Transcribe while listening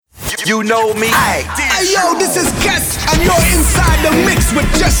you know me. Hey yo, this is Guest, and you're inside the mix with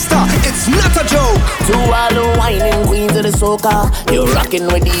Jester. It's not a joke. To all the whining queens of the soca, you're rocking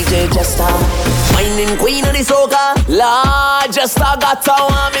with DJ Jester. Whining queen of the soca, Lord Jester got to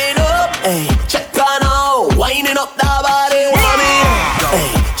warm it up. Hey, check on now, whining up that body,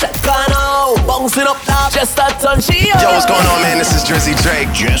 hey, check on now, bouncing up that Jester turn she up. Yo, what's going on, man? This is Drizzy Drake.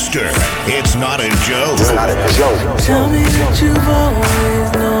 Jester, it's not a joke. It's not a joke. Tell me that you've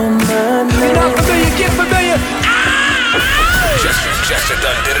always known my name. You're not familiar, get familiar. Jester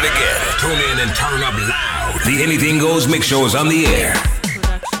done did it again. Tune in and turn up loud. The Anything Goes Mixshow is on the air.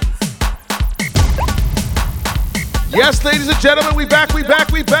 Yes, ladies and gentlemen, we back.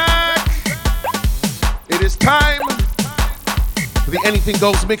 It is time for the Anything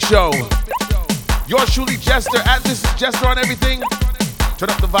Goes Mixshow. Yours truly, Jester, at this is Jester on everything. Turn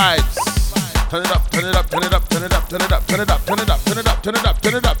up the vibes. Turn it up, turn it up, turn it up, turn it up, turn it up, turn it up, turn it up, turn it up, turn it up,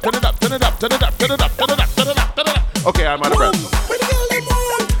 turn it up, turn it up, turn it up, turn it up, turn it up, turn it up, turn it up, turn it up. Okay, I'm out of breath.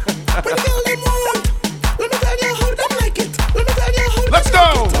 Let's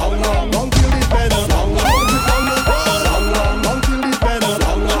go!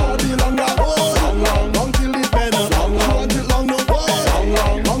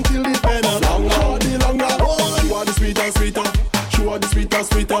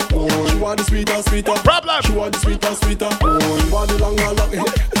 Sweeter. Problem. She want the sweeter. Oh, body longer, long.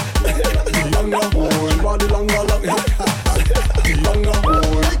 Longer, oh, body longer, long. Longer,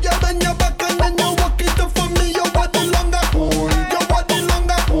 oh. You bend your back and then you walk it up for me. Your body longer, oh. Your body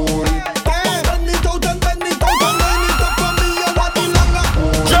longer, oh. Bend it out and bend it out and bend it up for me. Your body longer,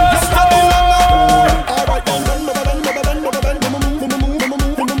 oh. Just your body longer, oh. Alright, then bend.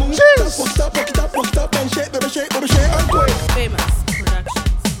 Walk it up, and shake, baby, and go. Famous.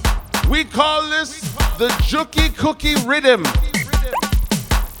 We call this the Jookie Cookie Rhythm.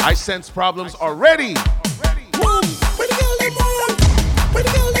 I sense problems already.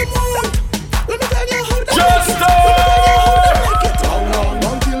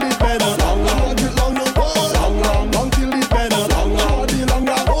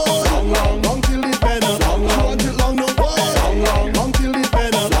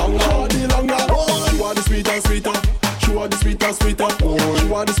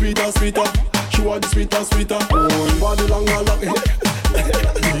 Sweeter, oh, body longer, long.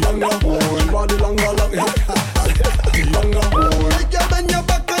 Longer, oh, body longer, long. Longer, oh. You bend your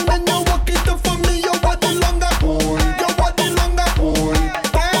back and then you walk it up for me. Your body longer, oh. Your body longer, oh.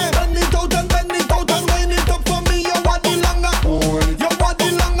 Bend it out and bend it out and wind it up for me. Your body longer, oh. Your body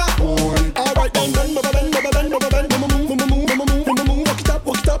longer, oh. Alright, then bend.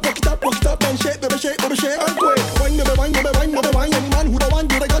 Walk it up, and shake, baby, and go. Wine. Any man who don't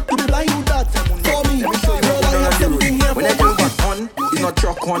want you, they got to be blind with that. Not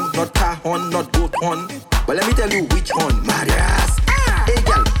truck on, not car on, not boat on. But let me tell you which one. Marias. Hey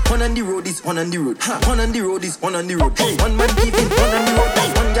girl, on the road is on the road. On the road is on the road. One man giving on the road.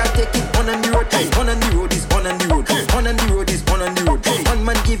 One girl taking on the road. On the road is on the road. On the road is on the road. One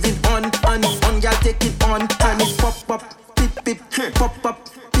man giving on, one girl taking on. And it's pop, pip, pop,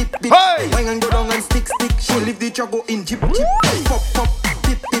 pip. Hey! Wine and go down and stick. She leave the truck go in, chip. Pop,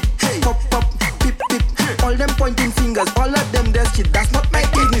 pip, pop, pip. All them pointing fingers, all of them their shit. That's not my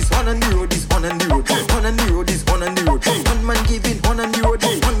business. On the road is on the road. On the road is on the road. One man giving on the road.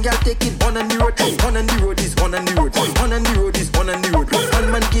 One girl taking on the road. On the road is on the road. On the road is on the road.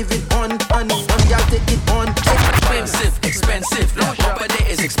 One man giving on, one girl taking on. Expensive. No property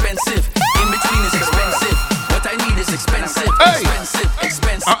is expensive. In between is expensive. What I need is expensive. Hey.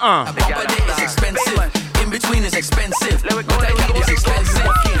 Expensive. A property is expensive. In between is expensive. What I need is expensive.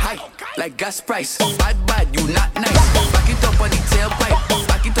 Like gas price, bad, you not nice. Back it up on the tailpipe,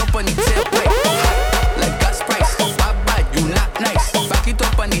 Like gas price, bad, you not nice. Back it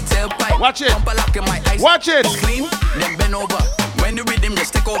up on the tailpipe. Watch it. Bumper lock in my eyes. Watch it. Clean, then bend over. When the rhythm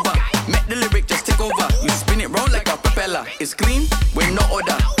just take over, make the lyric just take over. You spin it round like a propeller. It's clean, with no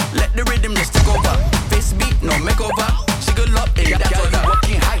order. Let the rhythm just take over. Face beat, no makeover. Jiggle up, that's all you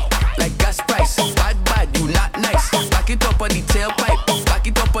walking high. Like gas price, bad, you not nice. Back it up on the tailpipe.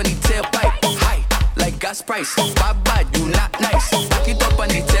 High, like gas price. Bad, you not nice. Back it up on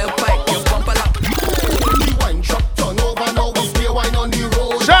the tailpipe. Your bumper lock. The wine shop turn over, now we stay wine on the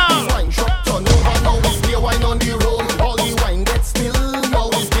road. The wine shop turn over, now we stay wine on the road. All the wine gets still, now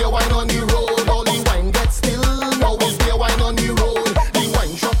we stay wine on the road. All the wine gets still, now we stay wine on the road. The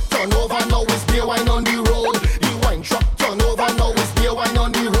wine shop turn over, now we stay wine on the road. The wine shop turn over, now we stay wine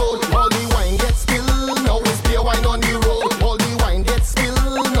on the road. All the wine gets still, now we stay wine on the road. All the wine gets still,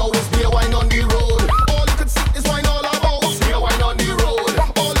 now we stay wine on the road. All you could see is wine all about.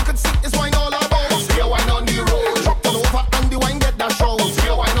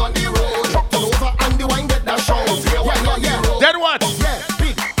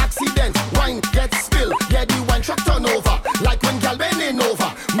 bend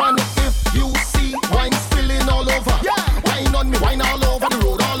over. Man, if you see wine spilling all over, wine on me, wine all over the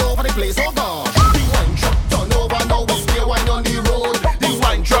road, all over the place. Oh God, the wine truck turn over, now we stay wine on the road. The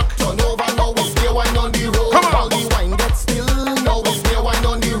wine truck turn over, now we stay wine on the road. All the wine gets still, now we stay wine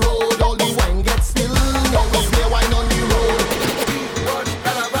on the road. All the wine gets still, now we stay wine on the road.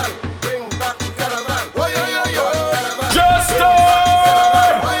 Bring back Caravan. Oh yeah, yeah, yeah. Just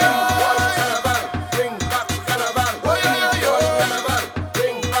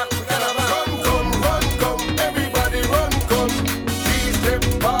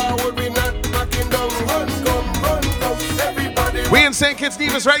we in St. Kitts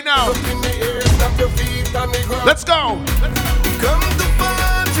Divas right now. Let's go. Come to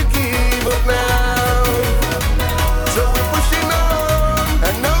fun to give up now. So we're pushing on.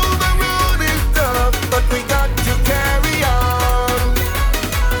 I know the road is tough, but we got to carry on.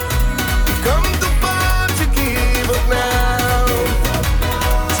 Come to fun to give up now.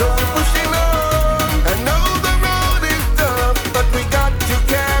 So we're pushing on. I know the road is tough, but we got to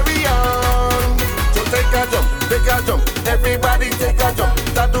carry on. So take a jump, everybody take a jump.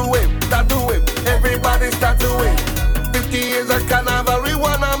 Start to wave, everybody start to wave. 50 years of carnival, we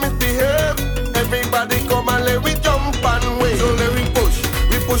wanna misbehave. Everybody come and let we jump and wave. So let we push,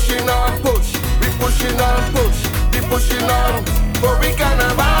 we pushing on, push, we pushing on, push, we pushing on. But we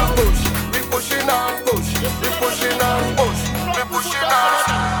carnival push, we pushing on, push, we pushing on, push, we pushing on.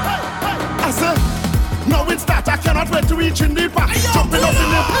 I said, now it's that I cannot wait to reach in the back. Jumping up in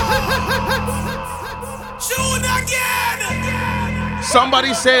the shoot again.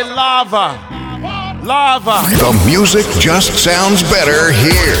 Somebody say lava. Lava. The music just sounds better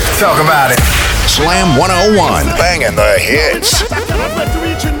here. Talk about it. Slam 101, banging the hits. I cannot wait to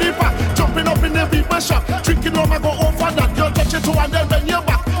reach in the back. Jumping up in every shop. Drinking rum, I go over that. Girl, touch it too and then bend your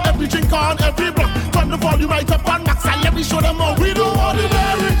back. Every drink on every block. Turn the volume right up on max. And let me show them all. We do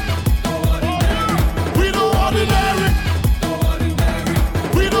ordinary. We do ordinary.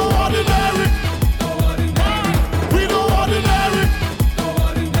 We do ordinary. We do ordinary.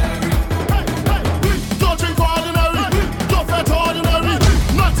 Don't drink ordinary. Don't fret ordinary.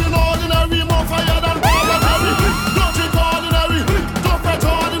 Nothing ordinary. More fire than ordinary. Don't drink ordinary. Don't fret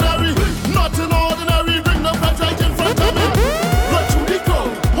ordinary. Nothing ordinary. Bring the fret right in front of me. Run through the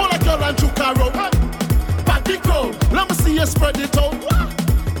crowd. Hold a girl and juke her out. Back the crowd. Let me see you spread it out.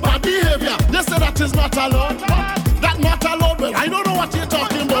 Bad behavior. They say that is not allowed. That not allowed. Well, I don't know what you're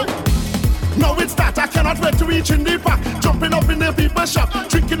talking about. Now it's that I cannot wait to reach in the back. Jumping up in the people shop.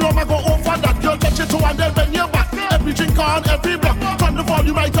 Drinking rum, I go over that. Girl, touch it too and then bend your back. Every drink on every block. Turn the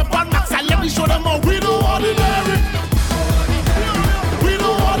volume right up on max. And let me show them how we do ordinary. We do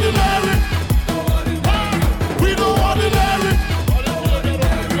ordinary. We do ordinary.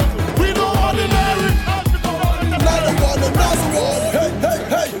 We do ordinary. Another one, another one.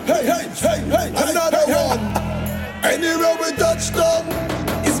 Hey, another one. Anywhere we touch down.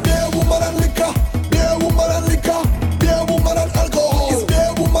 Beer, woman and liquor. Beer, woman and liquor. Beer, woman and alcohol. It's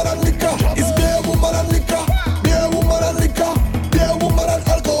beer, woman and liquor. It's beer, woman and liquor. Beer, woman and liquor. Beer, woman and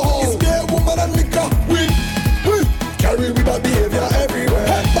alcohol. It's beer, woman and liquor. We carry with bad behavior everywhere.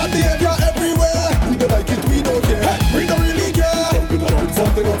 Bad behavior everywhere. We don't like it, we don't care. We don't really care.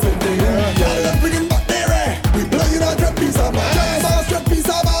 Something offending. Let's bring it back there. We blow you down, drop piece of mass. Drop piece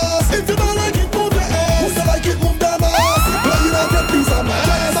of mass. If you don't like it, move your ass. If you like it, move the mass. Blow you down, drop piece of mass.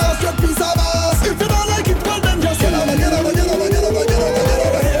 If you don't like it, well then just get over, get over, get over, get over, get over, get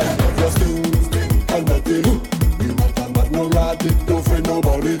over here. Just sting, and nothing. We want and but no rat, it don't friend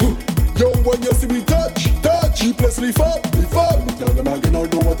nobody. Yo, when you see me touch, he place lift up. Tell them again, I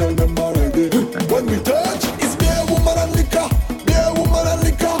don't tell them already. When we touch, it's beer, woman and liquor. Beer, woman and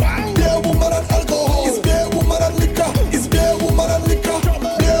liquor. Beer, woman and alcohol. It's beer, woman and liquor. It's beer, woman and liquor.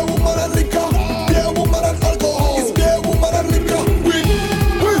 Beer, woman and liquor. Beer, woman and alcohol. It's beer, woman and liquor. We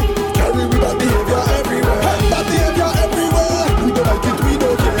carry with bad behavior everywhere. Bad behavior everywhere. We don't like it, we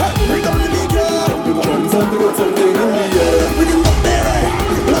don't care. We don't really care. Something in the air. We can go there.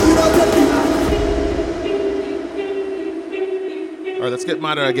 All right, let's get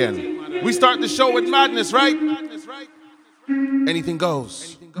madder again. We start the show with madness, right? Anything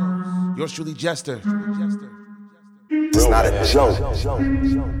goes. Yours truly, Jester. It's not a joke.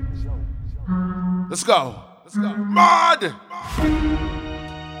 Let's go. Mad!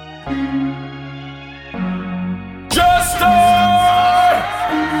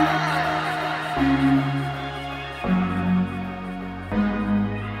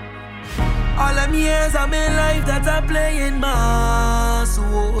 All them years of my life that I play in my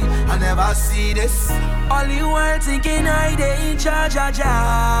soul, I never see this. All the world thinking I they in charge of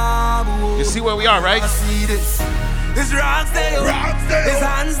job. You see where we are, right? I see this. It's wrong stay.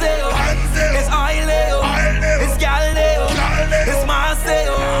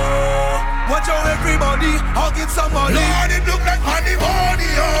 Lord, it look like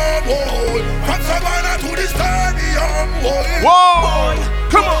pandemonium. From Savannah to the stadium. Whoa!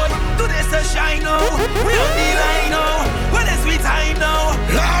 Come on! Today's the shine now. We on the line now. What is we time now?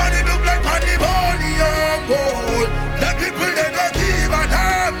 Lord, it look like pandemonium. The people they don't give a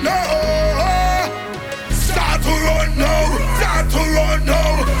damn now. Start to run now. Start to run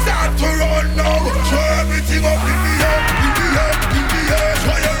now. Start to run now. Throw everything up in the air. In the air. In the air.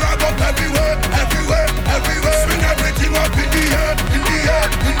 Throw your rag up everywhere. Everywhere. Everywhere. Swing everything up in the air. In the air.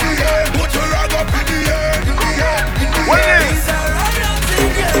 In the air. Put your rag up in the air. In the air. In the air. What is?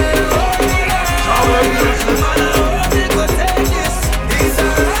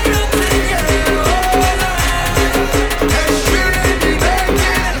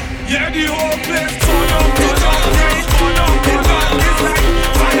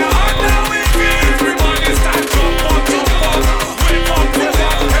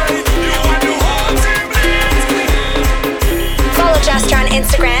 Follow Jester on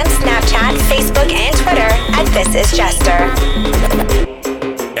Instagram, Snapchat, Facebook, and Twitter at This Is Jester.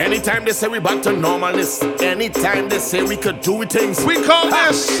 Anytime they say we back to normalness, anytime they say we could do things, we call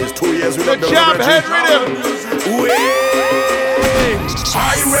this it's 2 years we the jam head rhythm.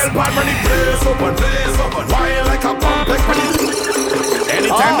 I will bad money place open, wild like a complex money.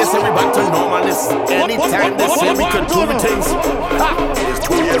 Anytime they say we back to normalness, anytime they say we could do things, it's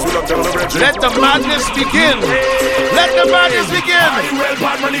 2 years we don't tell the bridge. Let the madness begin. Let the madness begin. I will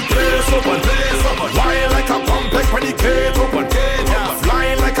bad money place open, wild like a complex money cage open.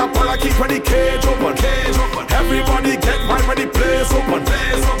 Flying like a ball, I keep when the cage open. Everybody get wild when the place open.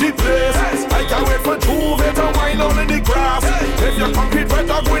 The place, I can't wait for Juve to wind on in the grass. If you compete,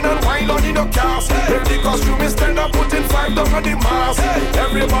 better go in and wind on in the cast. If the costume is stand up, putting 5 down on the mask.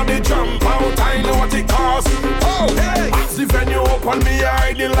 Everybody jump out, I know what it costs. Oh, hey, as the venue open, me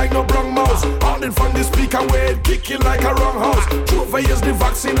hiding like no brown mouse. All in front the speaker, wait, kicking like a wrong house. Juve is the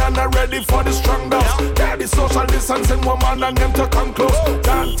vaccine and I'm ready for the strong dose. There the social distancing, woman and them to come close.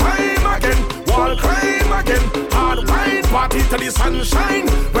 Done time again, wall climb again. Hard wine, party till the sunshine.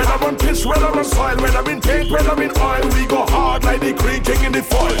 Whether on pitch, whether on soil, whether in paint, whether in oil, we go hard like the creek king in the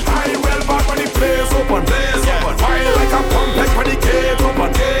fall. I well back when the place open, wild like a pump, like when the cage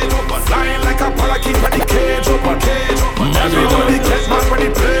open, flying like a parakeet when the cage open, everybody get mad when the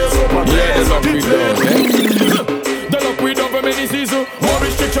place open, the luck we done for many seasons, more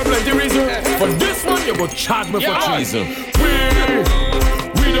restriction, plenty reason. For this one, you go charge me for treason.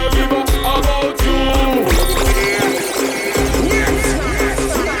 We don't give up about you.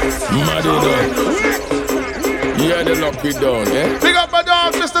 Yeah, the luck we done, eh? Big up my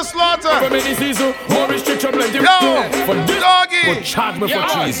dog, Mr. Slaughter. For many seasons, more restriction, plenty reason. For this doggy, go charge me for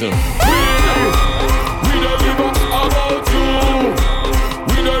treason. We don't give up about you.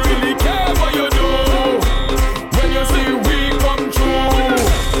 We don't really care what you do. When you see we come true,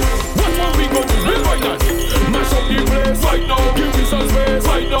 what we gonna do? We going to mash up the place right now. Give me some space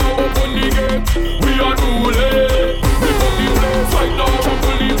right now. Open the gate. We are ruling. Pick up the place right now.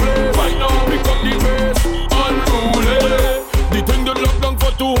 Trample the place right now. Pick up the pace. Unruly. The thing that locked down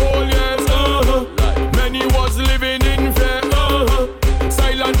for 2 whole years. Many was living in fear.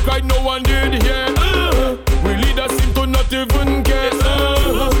 Silent cried, no one did hear. We leaders seem to not even care.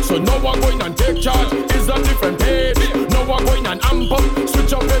 So now we're going and take charge. It's a different page. Now we're going and amp up,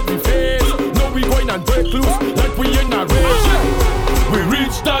 switch up every phase. Now we going and break loose like we in a rage. We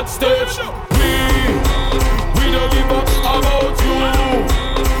reached that stage. We don't give up about you.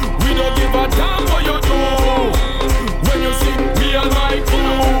 We don't give a damn what you do. When you see me and my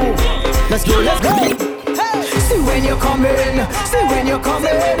crew. Let's go, let's go. See when you're coming, see when you're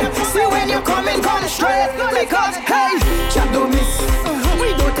coming, see when you're coming, come straight. Because hey, chap don't miss.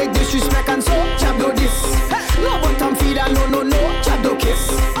 We don't take disrespect and so chap do this. No bottom feeder, no, chap do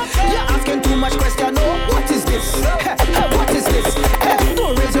kiss. You're asking too much question, no. What is this? What is this?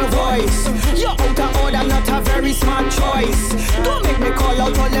 Don't raise your voice. You're out of order, not a very smart choice. Don't make me call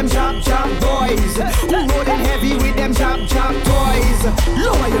out all them jab boys who rolling heavy with them jab toys.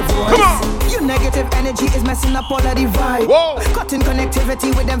 Lower your voice. Come on. Your negative energy is messing up all of the vibe. Whoa. Cutting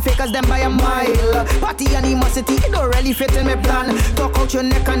connectivity with them fakers, them by a mile. Party animosity, it don't really fit in my plan. Talk out your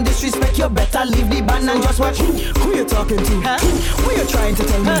neck and disrespect, you better leave the band and just watch. Who you talking to? Who you trying to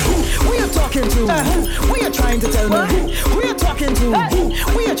tell me? Who you talking to? Who you trying to tell me? Who you talking to?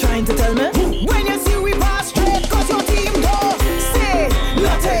 Who you trying to tell me? When you see we pass straight, cause your team don't say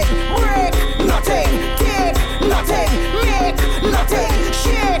nothing, break nothing, take nothing, make nothing,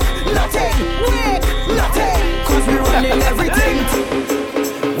 shake nothing, wake nothing. Cause we running everything.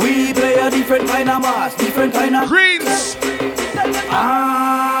 We play a different kind of mass, different kind of greens.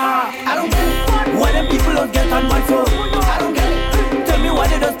 I don't care what them people don't get on my phone.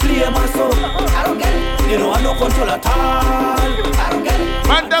 control at all. I don't get it.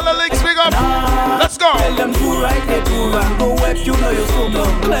 Mandela Links, big up. Let's go. Tell them do right, they do wrong. Go web, you know you're so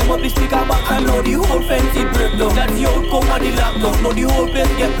dumb. Climb up the speaker back and know the whole fence it break down. That's the outcome of the laptop. Know the whole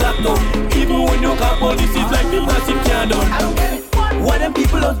place get blacked out. Even when you got police, it's like the massive can't done. I don't get it. Why them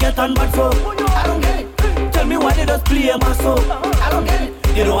people don't get on bad for? I don't get it. Tell me why they just play my soul. I don't get it.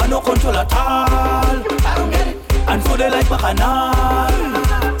 They don't have no control at all. I don't get it. And so they like bacchanal.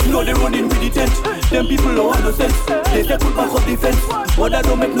 You know they running with the tent. Them people don't have no sense. They say put back up defense, but that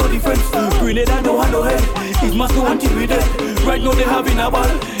don't make no difference. Grenade and don't have no head. It's must go until we dead. Right now they having a ball.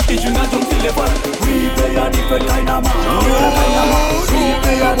 It's you not jump till they fall. We play a different kind of match. We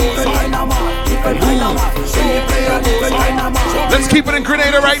play a different kind of match. Different kind of match. We play a different kind of match. Let's keep it in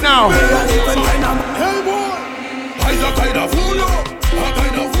Grenada right now. Hey boy, I's a kind of fool now. A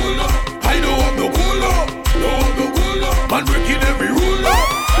kind of fool now. I don't have no cool now. Don't have no cool now. Man breaking every rule now.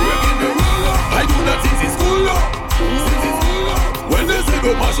 Breaking the rule now. I do that since in school now. Since in school now. When they say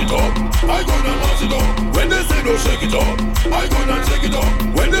go mash it up, I gonna mash it up. When they say go shake it up, I gonna shake it up.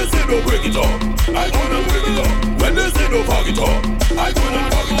 When they say go break it up, I gonna break it up. When they say go fog it up, I gonna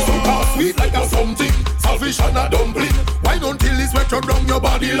fog it up. So sweet like a something, salvage and a dumpling. Why don't till it's wet down your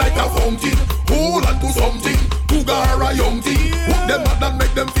body like a fountain? Hold on to something, cougar or a young thing. Put them out and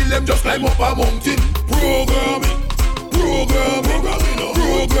make them feel them just climb up a mountain. Programming, programming,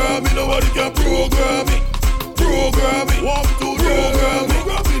 programming, nobody can program me. Programming, walk to programming,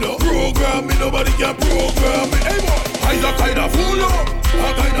 programming, nobody can program me. Hey boy, I's a kind of fool now,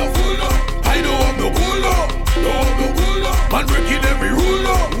 a kind of fool now. I don't have no cool now, don't have no cool now. Man breaking every rule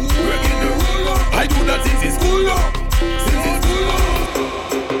now, breaking the rule now. I do that since in school now, since in school now.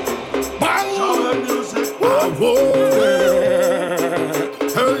 Bang!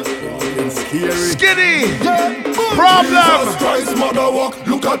 Skinny! Problem! Jesus Christ, mother walk,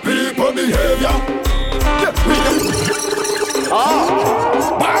 look at people behavior.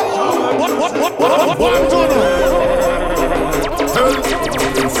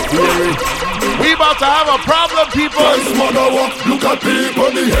 We about to have a problem, people. Christ, mother walk, look at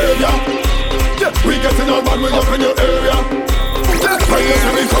people behavior. We getting on bad, we up in your area. When you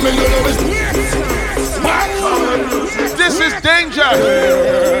see me coming, you know it's This is danger.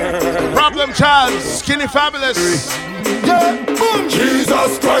 Problem child, Skinny Fabulous.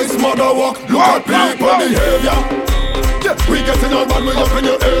 Jesus Christ, mother walk, look at people behavior. We getting on bad, we up in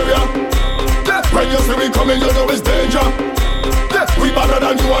your area. When you see me coming, you know it's danger. We better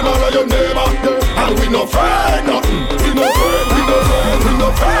than you and all of your neighbor. And we no afraid nothing. We no afraid, we no afraid, we no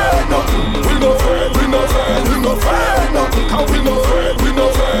afraid nothing. We no afraid, we no afraid, we no afraid nothing. Cause we no afraid, we no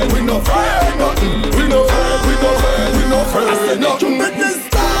afraid, we no afraid nothing. We no afraid, we no afraid, we no afraid nothing. Make this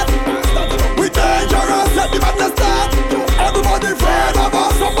start. We dangerous, let the madness start. Everybody afraid of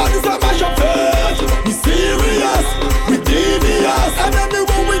us, somebody say mash up face. We serious, we devious. And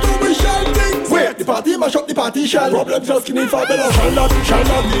anywhere we go, we shall think. Wait, the party mash up, the party shall. Problem just Skinny Fabulous. Shall not,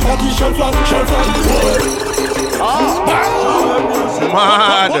 the party shall flag, shall flag.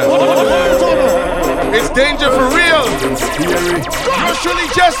 Mad. It's danger for real. You're surely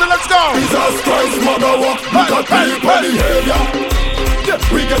Jester, let's go. Jesus Christ, mother walk, look at people behavior.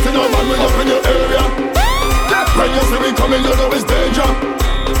 We getting on man, we up in your area. When you see me coming, you know it's danger.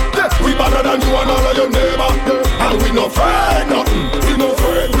 We better than you and all of your neighbor. And we no afraid nothing. We no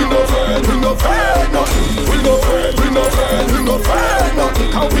afraid, we no afraid, we no afraid nothing. We no afraid, we no afraid, we no afraid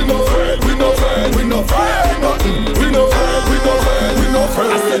nothing. Cause we no afraid, we no afraid, we no afraid nothing. We no afraid, we no afraid, we no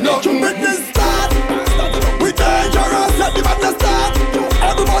afraid nothing. Make this start. We dangerous, let the madness start.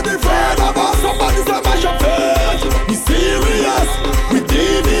 Everybody afraid of us, somebody say mash up face. We serious, we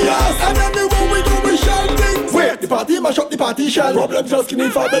devious. And anywhere we go, we shall think. Wait, the party mash up, the party shall. Problem just Skinny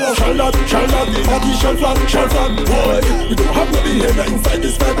Fabulous. Shall not, the party shall flag, shall flag. Boy, we don't have no behavior inside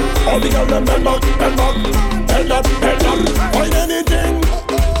this fed. All the girls them bend back, bend back. Bend up, bend up. Find anything,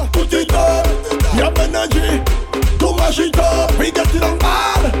 put it up. You have energy to mash it up. We get it on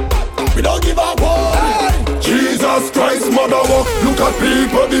bad, we don't give a boy. Jesus Christ, mother walk, look at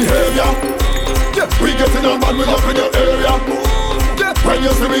people behavior. We getting on bad, we up in your area. When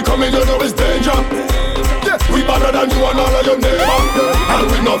you see me coming, you know it's danger. We better than you and all of your neighbor.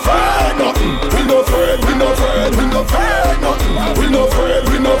 And we no afraid nothing. We no afraid, we no afraid, we no afraid nothing. We no afraid,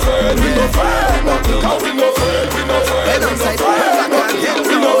 we no afraid, we no afraid nothing. Cause we no afraid, we no afraid, we no afraid nothing.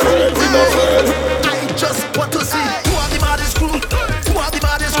 We no afraid, we no afraid. I just want to see who are the maddest crew. Who are the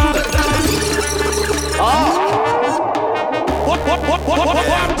maddest crew?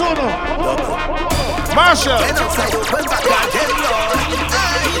 Marshall. I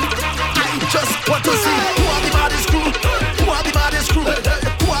just want to see who are the maddest crew. Who are the maddest crew? Who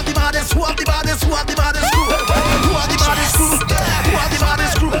are the maddest? Who are the maddest? Who are the maddest crew?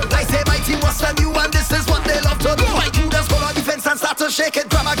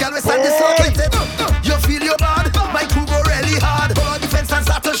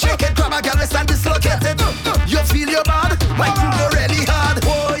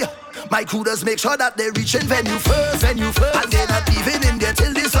 My crew does make sure that they reaching venue first. And they're not leaving in there till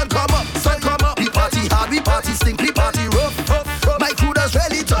the sun come up. We party hard, we party stink, we party rough. My crew does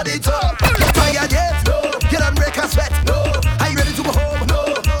really turn it up. You tired yet? No. You don't break a sweat? No. Are you ready to go home?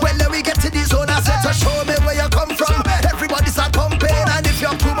 No. Well, then we get to the zone, I said to show me where you come from. Everybody start pumping, and if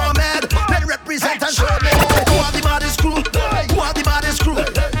you're too more mad, then represent and show me. Who are the baddest crew? Who are the baddest crew?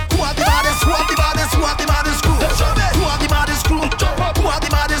 Who are the baddest? Who are the baddest? Who are the baddest crew? Who are the baddest crew? Who are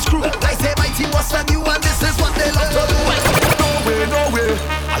the baddest crew? I say my team was than you, and this is what they love to do. No way,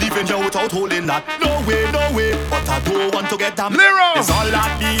 I'll even know without holding that. No way, but I don't want to get damn. Lero! It's all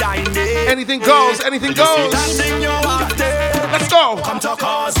that behind it. Anything goes, anything goes. Let's go. Come to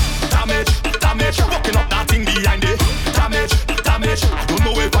cause damage. Walking up that thing behind it. Damage. I don't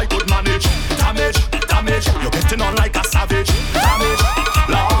know if I could manage. Damage. You're getting on like a savage. Damage.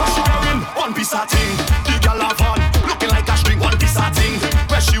 Love. One piece of thing. The girl have on, looking like a string. One piece of thing.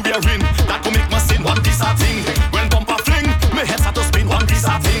 Where she wearing, that could make me sin. One piece of thing. When bumper fling, my head start to spin. One piece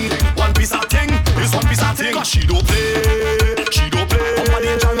of thing is one piece of thing. Cause she don't play. Pumper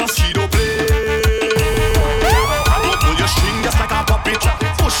dangerous, she don't play. I don't pull your string just like a puppet.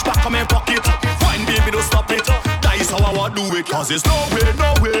 Push back on my pocket. Fine baby, don't stop it. That is how I want to do it. Cause it's no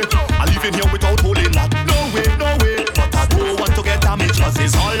way. I live in here without holding that. No way. But I don't want to get damaged. Cause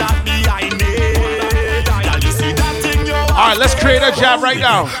it's all that behind me. Now you see that thing, yo. Alright, let's create a jab right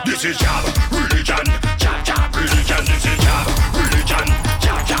now. This is jab, religion. Jab, religion. This is jab, religion.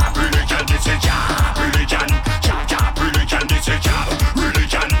 Jab, religion. This is jab, religion. Jab, religion. This is jab,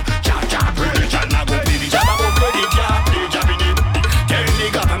 religion. Jab, religion. I go play the jab, I go play the jab in it. Tell the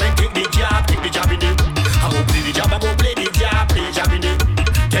government take the jab in it. I go play the jab, I go play the jab in it.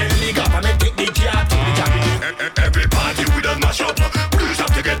 Tell the government take the jab in it. Every party we don't mash up. Please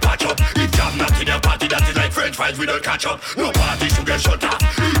have to get patch up. If jab not in your party, that is like French fries, we don't catch up. No party should get shut up.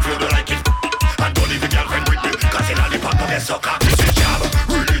 If you don't like it, and don't leave your girlfriend with me, cause in all the pop of the soca. This is jab,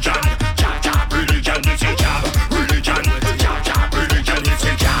 religion. Jab, religion. This is jab, religion. Jab, religion. This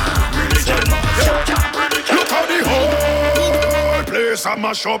is jab, religion. Jab, religion. Look how the whole place I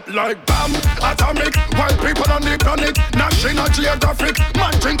mash up like bam. Atomic, while people on the planet, National Geographic,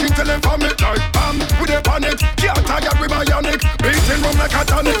 man drinking till they vomit like bam. With a panic, can't tired with bionic, beating rum like a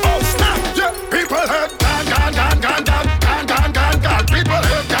tonic. Oh snap, yeah, people hurt, gan. People hurt, gan. People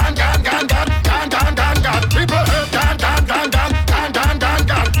hurt, gan. People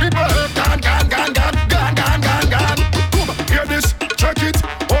hurt, gan. Hear this, check it,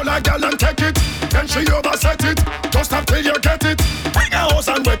 all a gal and take it. Then she overset it, just up till you get it. Bring a hose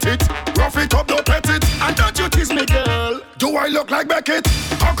and wet it, rough it up, don't pet it. And don't you tease me, girl. Do I look like Beckett?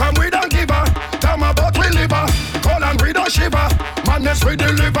 How come we don't give her? Time about we live her. Call and we don't shiver. Madness we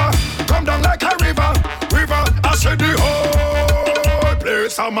deliver. Come down like a river. I said the whole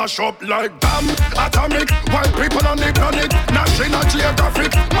place I mash up like damn. Atomic, while people on the planet, National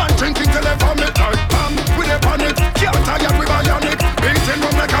Geographic, man drinking till they vomit like bam. With a panic, can't tired with bionic, beating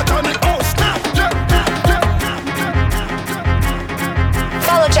rum like a tonic. Oh snap,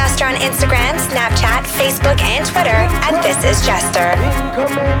 Follow Jester on Instagram, Snapchat, Facebook, and Twitter at This Is Jester.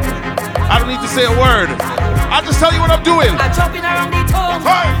 I don't need to say a word. I'll just tell you what I'm doing. I'm jumping around the tongue.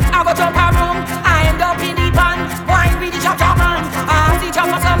 I go jump a room. I end up in the pan. Wine with the chop man. I see chop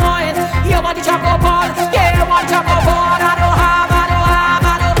for some wine. Here want the chop up ball. Yeah, want chop up ball. I don't have.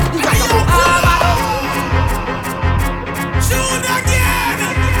 Shoot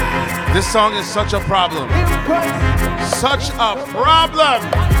again. This song is such a problem. Such a problem.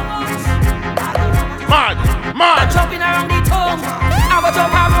 Mad. I'm jumping around the tongue. I go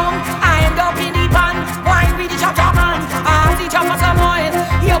jump a room. I end up in the pan. Wine with the chop man. I see chop for some wine.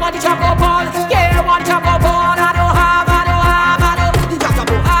 Here want the chop up ball. Yeah, want chop up ball. I don't have.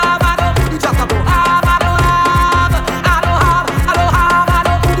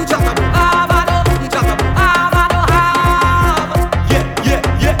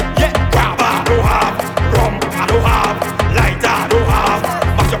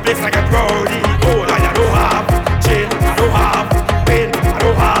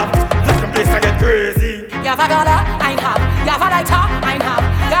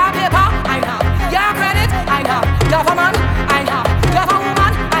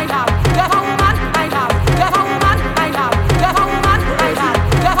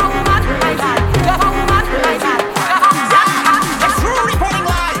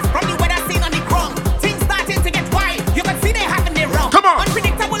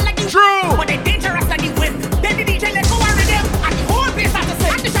 True.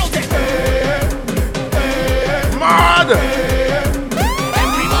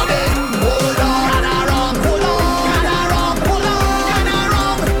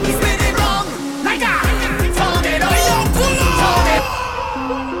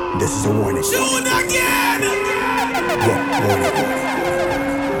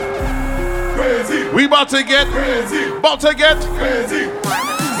 We about to get crazy.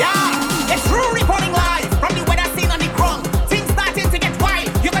 Yeah, it's true reporting live from the weather scene on the ground. Things starting to get wild.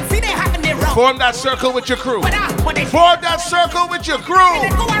 You can see they happen there wrong. Form that circle with your crew. Form that circle with your crew. And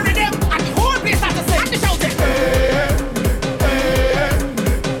then go and rhythm, and the whole place starts to sing. And the shouting.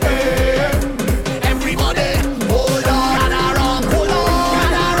 Everybody, hold on. Pull on.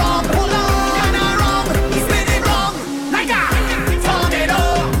 He's spinning wrong. Like a tornado.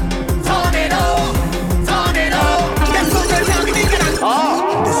 Them soldiers tell me they get on.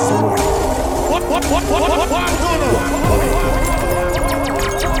 What?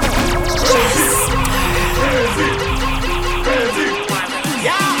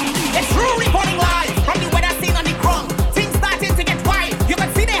 Yeah, it's true reporting live from the weather scene on the ground. Things starting to get wild. You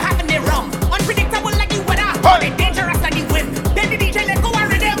can see they happen there wrong. Unpredictable like the weather, but they dangerous like the wind. Then the DJ let go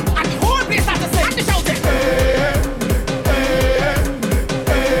and rhythm, and the whole place starts to sing. And the shouting.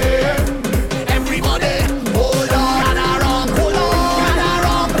 Everybody, hold on. Pull on.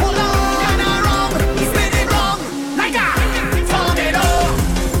 He's spinning wrong like a tornado.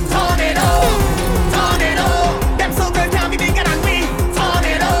 Them soldiers tell me they get on me.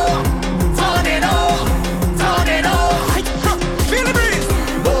 Tornado. Feel the breeze.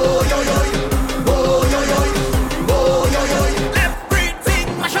 Everything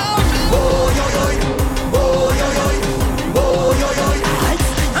mash up.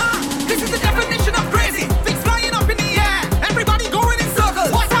 This is the definition of crazy. Things flying up in the air. Everybody going in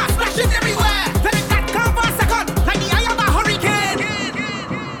circles. Water splashing everywhere. Then it got calm for a second, like the eye of a hurricane.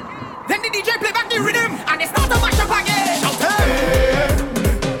 Then the DJ play back the rhythm, and they start to mash up again.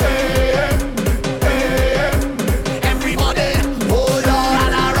 Everybody, hold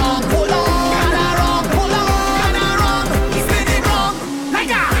on. Pull on. He's spinning wrong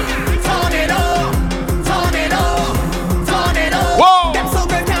like a tornado. Whoa. Them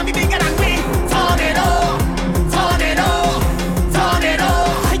soldiers tell me they get on me. Tornado.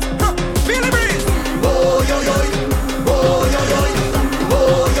 Feel the breeze.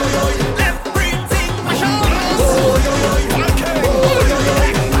 Everything mash up.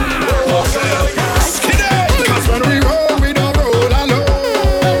 Cause when we roll, we don't roll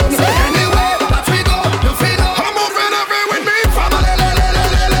alone. So anywhere that we go, you feel I'm moving every with me, family.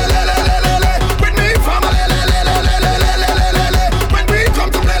 With me, family. When we come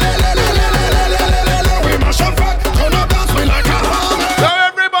to play, we mash up fat, turn up dance, we like a hammer. So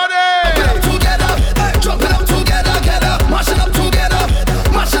everybody, Together, jump it up together, mash it up together,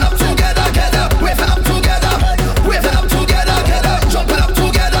 wave it up together, jump it up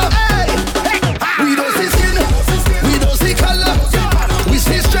together. We don't see skin, we don't see color, we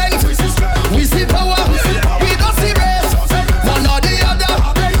see strength, we see power, we don't see race, one or the other.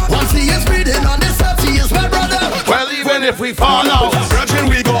 One see is breathing on this earth, he is my brother. well, even if we fall out, Brethren,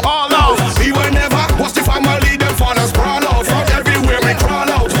 we go all out. We will never, what's the family, them fathers brawl out. From everywhere we crawl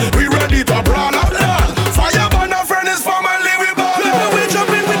out, we ready to brawl out. Fire burn our friend is family, we ball out. We jump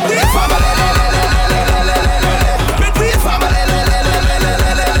in with the family. With the family.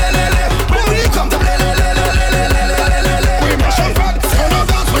 When we come to play, we mash up fat, turn up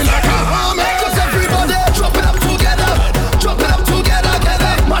dance, we like a hammer. Cause everybody drop it up together,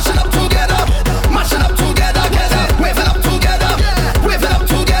 mash it up together, wave it up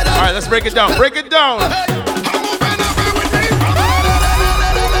together, all right, let's break it down.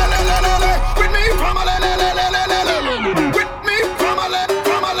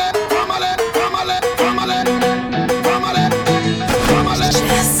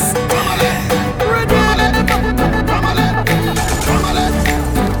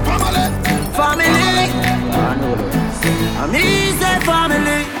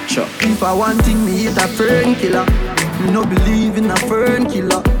 If I want thing, me hit a fern killer. Me no believe in a fern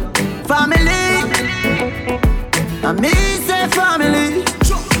killer. Family, and me say family.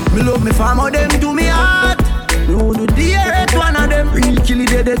 Me love me family, them do me heart. Me want to dear one of them. Real kill it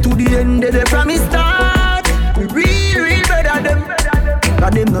to the end, they from me start. We real better them.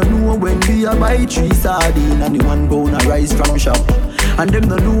 Cause them no know when we a buy 3 sardines and the 1 pound a rice from shop. And them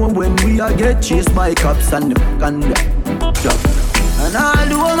no know when we a get chased by cops and them can drop. And all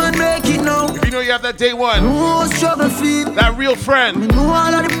the woman make it now. If you know you have that day one, no struggle feel. that real friend. Me know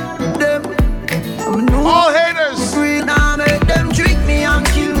all of them. Me know all haters. Free now make them trick me and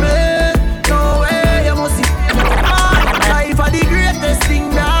kill me. No way you must see. Life are the greatest thing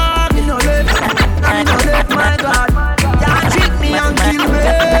that me no let my God. Can't trick me and kill me.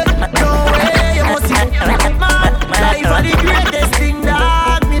 No way you must see. Life are the greatest thing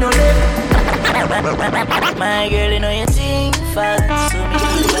that me no let. My girl, you know you sing fast, so me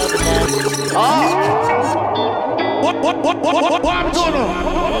love that. What I'm gonna?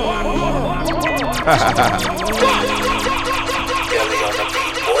 I'm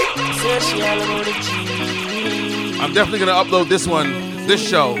definitely gonna upload this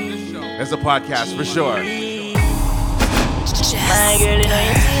show, as a podcast for sure. My girl, you know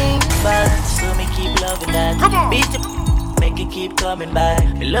you think back, so me keep loving that. Come on. Beat it, make it keep coming back.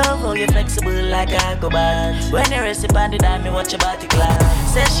 I love how you're flexible like Aquabat. When you rest upon the dime, me watch your body clap.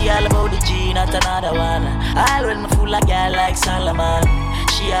 Say she all about the G, not another one. I'll when me fool like girl like Solomon.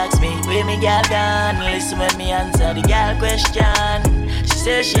 She asks me, where me girl gone? Listen when me answer the girl question. She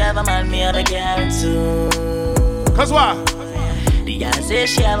says she have a man, me have a girl too. Cause what? The girl says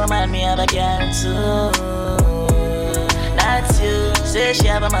she have a man, me have a girl too. That's you. Say she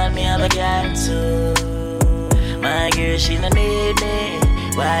have a man, me have a girl too. My girl, she no need me.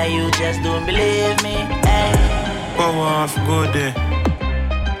 Why you just don't believe me? Hey. Power of good day.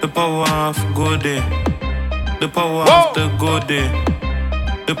 The power of good day. The power of the good day.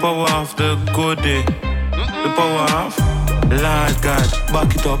 The power of the good day. The power of Lord God.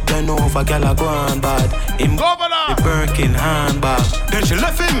 Back it up, then over, girl, I go on bad. Him go the Birkin handbag. Then she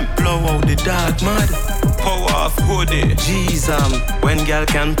left him. Blow out the dark mud. Power of hoodie. Jesus, when girl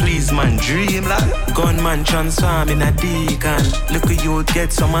can please man, dream like gunman transform in a deacon. Look at you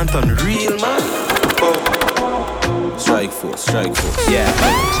get some man turn real man. Oh. Strike force, yeah.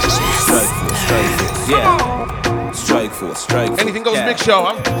 Strike force, yeah. Strike force. Anything goes mix show.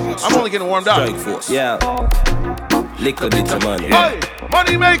 I'm only getting warmed up. Strike force, yeah. Lick a bit of money. Hey,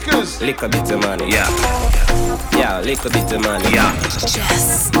 money makers. Lick a bit of money, yeah. Yeah, lick a bit of money, yeah.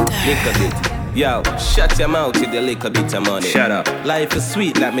 Lick a bit. Yo, shut your mouth with the little bit of money. Shut up. Life is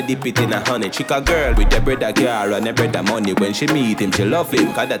sweet, let me dip it in a honey. Chick a girl with the bread a car and the bread a money. When she meet him, she love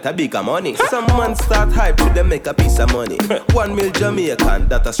him, cause that a bigger money. Some man start hype to them make a piece of money. 1 mil Jamaican,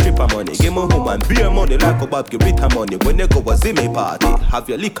 that a strip of money. Give me woman beer money like a Bob give it a money. When they go a Zimmy party, have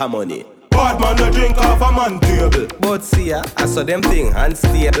your liquor money. Bad man no drink off a man table. But see ya, I saw them thing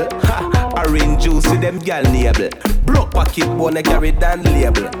unstable. Ha, orange juice with them gal nable. Broke pocket bone I carry down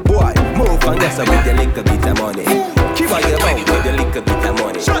label. Boy, move and guess with the little bit of money. Keep on your mouth with the little bit of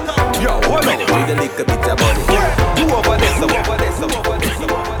money. Shut up. Yo, hold on with the little bit of money. Do over this, over this.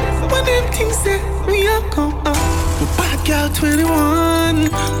 When them things say we are come up, we bad girl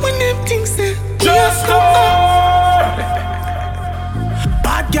 21. When them things say we are come up.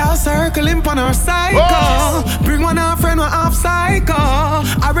 Bad girl circling on her cycle. Bring one our friend, one half cycle.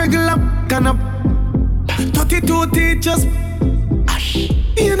 A regular gonna 32 teeth just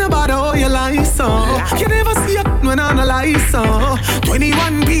you know about how you lie so. You never see it when I'm a lie so.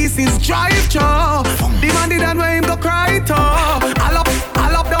 21 pieces drive through. The man did that way him go cry to. I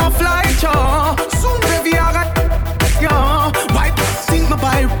love don't fly to. Soon baby I got yo. Why think my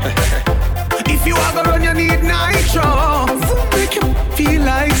buy? If you ever run you need nitro. Make you feel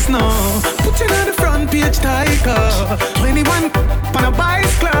like snow. Put it on the front page tiger. 21 on a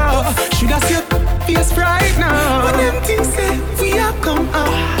bicycle. Should I see your face right now? When them things say we are come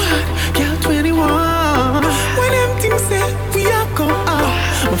out, girl 21. When them things say we are come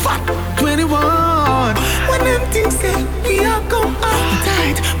out, fat 21. When them things say we are come out,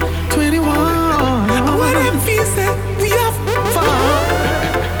 tight 21. And when them feet say we are fun.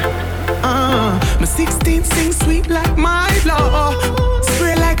 My 16 sing sweet like my blood.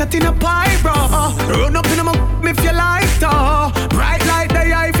 Spray like a tin of pie, bro. Run up in my if you like to. Bright like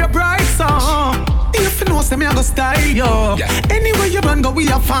the eye if you're bright, so if you know, say me I go style, yo. Anywhere you run, go we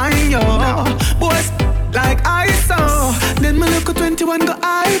are fine, yo. Boys like I saw. Then me look at 21, go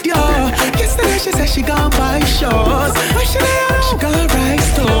hide, yo. Yesterday she said she gon' buy shows. Why should I? She gon'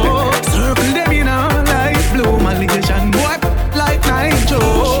 rise to. Circle them in a light blue. My legend boy like Nigel.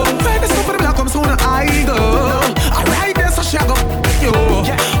 Right the stuff for the black comes soon I go. Alright there so she go, yo.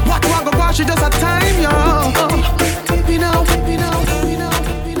 What do I go watch? She just a time, yo.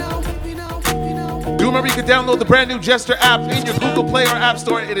 Do remember you can download the brand new Jester app in your Google Play or App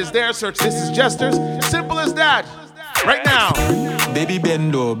Store. It is there. Search This Is Jesters. Simple as that. Right now. Baby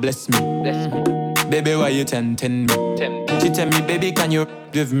Bendo, bless me. Baby, why you tempting me? She tell me, baby, can you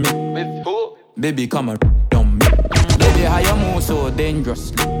with me? With who? Baby, come on me. Baby, how you move so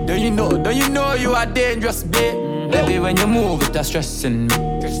dangerously? Do you know you are dangerous, babe? Baby, when you move, it's stressing me.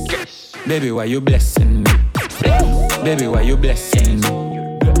 Baby, why you blessing me? Baby, why you blessing me?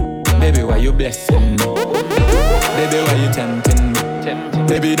 Baby, why you blessing me? Baby, why you tempting me?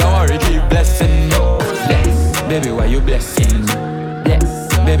 Baby, don't worry, keep blessing me. Baby, why you blessing me?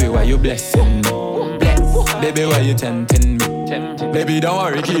 Baby, why you blessing me? Baby, why you tempting me? Baby, don't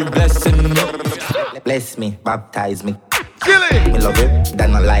worry, keep blessing me. Bless me, baptize me. Kill it. Me love it,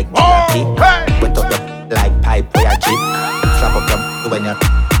 then I like therapy. Wet up the like pipe where I drip. Slap up your when you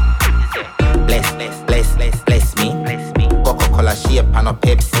bless me. Coca-Cola shape and a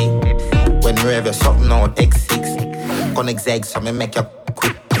Pepsi. When we have something out X6. Gonna exeg so me make you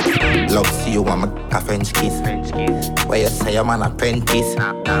quick. Love see you want a French kiss. Where you say I'm an apprentice.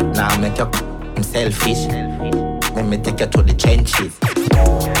 Now make you selfish. Let me take you to the trenches.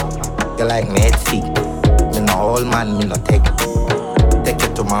 You like me head sick. Me no old man, me no take. Take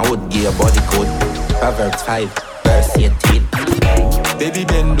you to my wood, give your body code. Proverbs 5, verse 18. Baby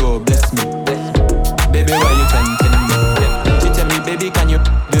bendo, bless me. Baby, why you tempting me? She tell me, baby, can you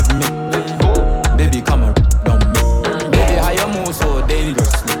with me? Baby, come around me. Baby, how you move so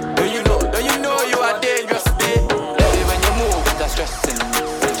dangerously? Do you know you are dangerous, babe? Baby, when you move, it's stressing me.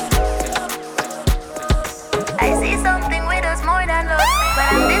 I see something with us more than love, but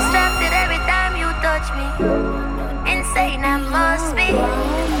I'm distracted every time you touch me. Insane, I must be.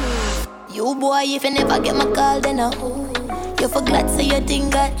 You boy, if you never get my call, then you forgot say your thing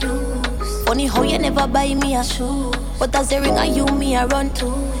got loose. Funny how you never buy me a shoe, but as a ring on you, me I run to.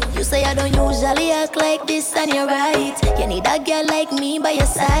 You say I don't usually act like this, and you're right. You need a girl like me by your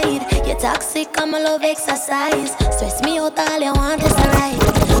side. You're toxic, I'm a love exercise. Stress me out, all you want is a ride.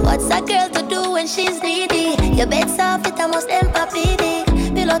 What's a girl to do when she's needy? Your bed's soft, it almost empathic.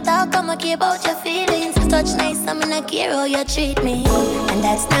 Pillow talk, I'ma care about your feelings. Touch nice, I'm in a care how you treat me, and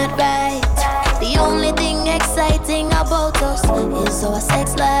that's not right. The only thing exciting about us is our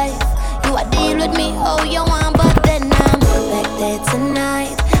sex life. You a deal with me how you want, but then I'm back there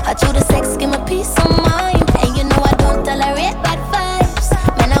tonight. I choose the sex, give me peace of mind. And you know I don't tolerate bad vibes.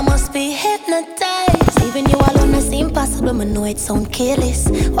 Man, I must be hypnotized. Leaving you alone may seem possible, but know it sound careless.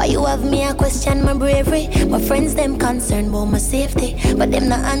 Why you have me, I question my bravery. My friends, them concerned about my safety, but them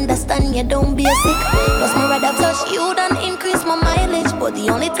not understand you don't basic. Plus my rather touch you than increase my mileage. But the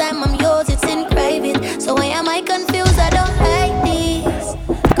only time I'm yours, it's in private. So why am I confused? I don't like this.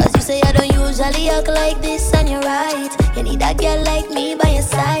 Cause you say I don't usually act like this, and you're right. You need a girl like me by your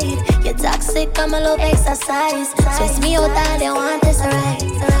side. You're toxic, I'm a love exercise. Stress me out, all you want is a ride.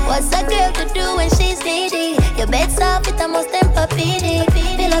 What's a girl to do when she's needy? Your bed's soft, it almost empathic.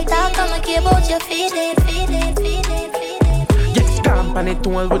 Pillow talk, I'ma care about your feelings. Company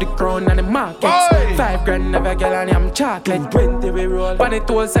tool with the crown and the markets. 5 grand of a girl and I'm chocolate. 20 we roll. Bunny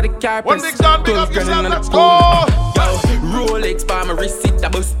tools at the carpets. 12 grand on the phone. Yo, Rolex by my receipt, I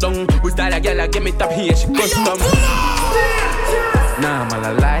bust down. Who's that a girl? Give me top here, she custom. Nah, I'm all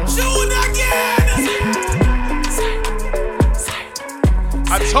alive.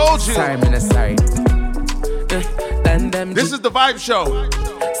 I told you. Sorry, man, sorry. This is the Vibe Show.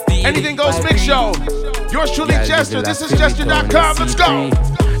 Anything Goes Mixshow. Yours truly, Jester. This is Jester.com. Let's go.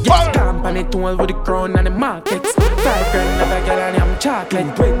 Yes, company tool with the crown and the markets. 5 grand of a girl and I'm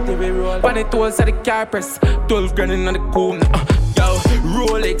chocolate. 20 we roll. Bunny tools at the car press. 12 grand on the cool. Yo,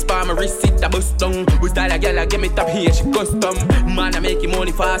 Rolex by my receipt, I bust down. Who's that a girl? Give me top here, she custom. Man, I make him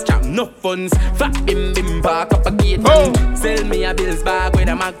money fast, chop no funds. Fat bim bim, park up a gate. Sell me a bills bag with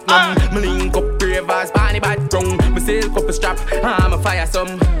a magnum. Me link up ravers, bunny bad tongue. Me silk up a strap, I'm a fire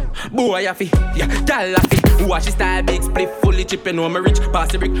some. Boy, I feel, yeah, gal I feel. Watch his style, big split, fully chipping on my rich.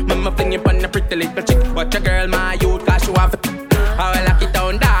 Pass the brick, mama fling up on a pretty little chick. Watch a girl, my youth, cause she have I will lock it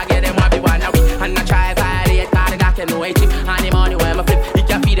down, dog, yeah, them want be one a week. And I try violate, cause the guy can know it cheap. And the money where my flip, he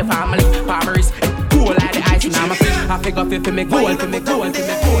can feed the family. Farmers, cool like the ice, and I'm a fish. I pick up if you make gold, if you make gold, if you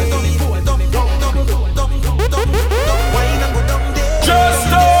make gold.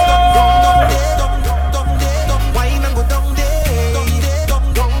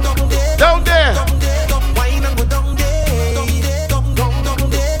 Down there.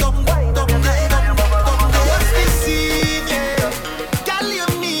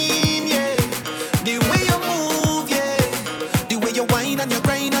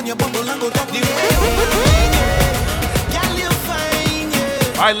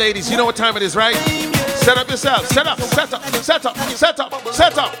 All right, ladies, you know what time it is, right? Set up yourself. Set up, set up, set up, set up,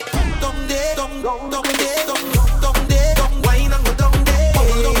 set up.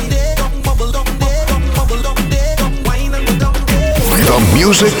 The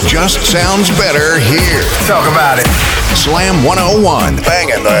music just sounds better here. Talk about it. Slam 101,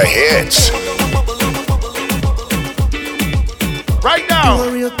 banging the hits. Right now. You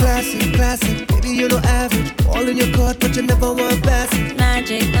a real classic. Baby, you're no average. All in your court, but you never want pass it.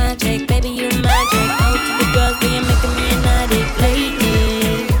 Magic, baby, you magic. Out to the girls, but you're making me an addict lately.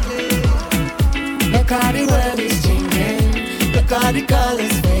 Look how the world is changing. Look how the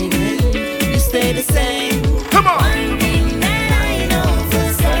colors fading. You stay the same. Come on. One thing that I know for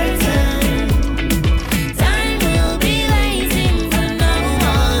certain, time will be waiting for no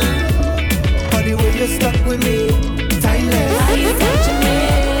one. But the way you're stuck with me, timeless. Why you touching me?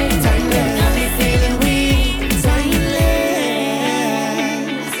 Timeless.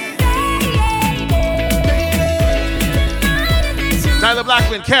 the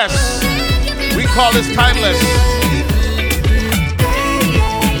Blackman, Kes. We call this timeless.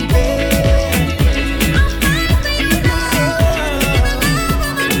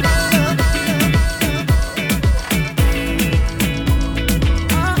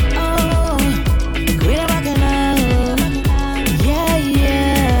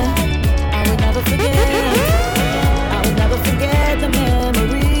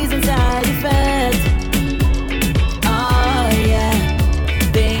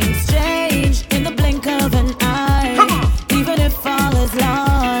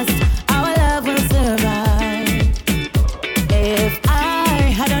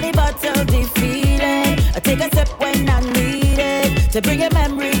 To bring a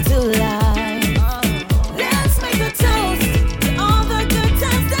memory to life. Let's make a toast to all the good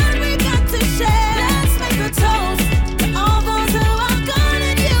times that we got to share. Let's make a toast to all those who are gone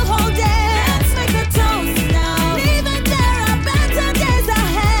and you hold dear. Let's make a toast now. Even there are better days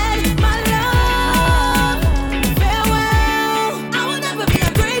ahead. My love, farewell. I will never be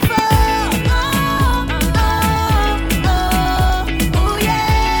ungrateful. Oh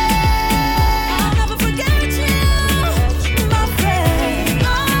yeah. I'll never forget you.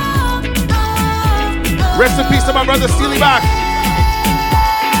 Rest in peace to my brother Steely Back.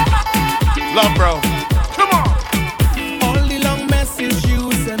 Love, bro. Come on. All the long message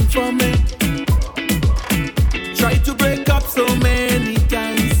you sent for me. Try to break up so many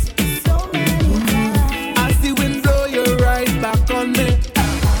times. As the wind blow, you're right back on me.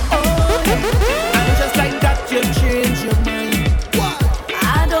 Oh, and just like that, you change your mind.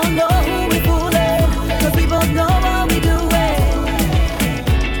 I don't know who we fooling, 'cause we both know what we doing.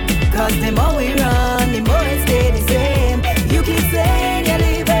 'Cause the more we run, the more it stay the same. You keep saying you're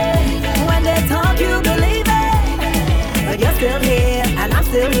leaving, when they talk you believe it. But you're still here, and I'm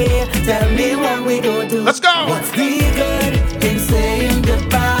still here. Tell me what we gonna do. Let's go. What's the good in saying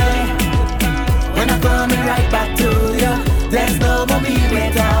goodbye? When I'm coming right back to you, there's no more me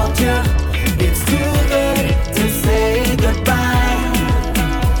without you. It's too good to say goodbye.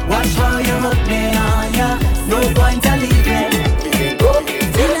 Watch how you hook me on ya. No point to leaving.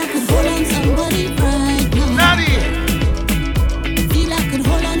 Feel I could hold on somebody right now. Natty. Feel I could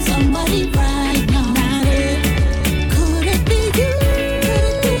hold on somebody right now. Could it be you?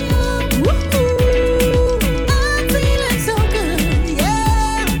 Woo-hoo. I'm feeling so good,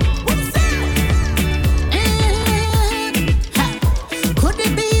 yeah. What's that? Could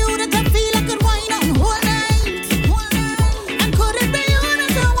it be you that I feel I could whine on all night? And could it be you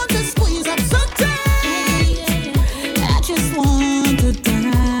that I want to squeeze up so tight? I just want to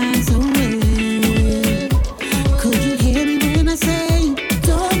dance away. Could you hear me when I say,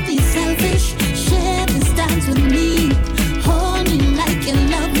 don't be selfish, share this dance with me. Hold me like you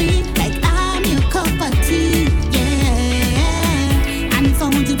love me, like I'm your cup of tea, yeah. And if I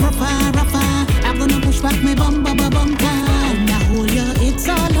want it rougher, I'm gonna push back my bumper. And I hold you, it's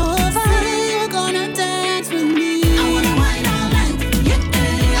all over. Say you're gonna dance with me. I wanna wine all night,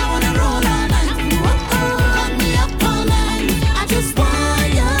 yeah. I wanna roll all night, hug me up all night. I just want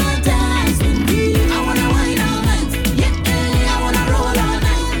you dance with me. I wanna wine all night, yeah. I wanna roll all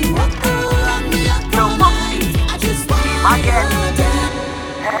night, hug me up all night. I just want you dance.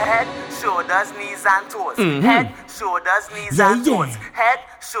 Head, shoulders, knees and toes. Head, shoulders, knees and toes. Head,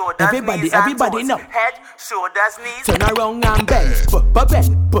 shoulders, Everybody, knees and everybody toes. know. Head, shoulders, knees. Turn around and bend, bend,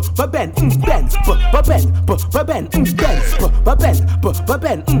 bend, bend, bend.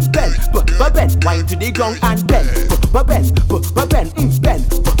 Wind to the ground and bend,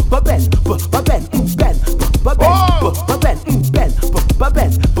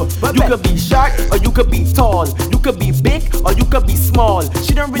 You could be short or you could be tall. You could be big or you could be small.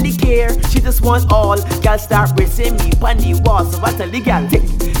 She don't really care, she just wants all. Girl start racing me on the wall. So I tell the girl, tick,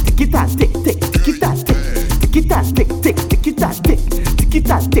 tick it and tick, tick, tick it and tick, tick it and tick, tick, tick it and tick, tick it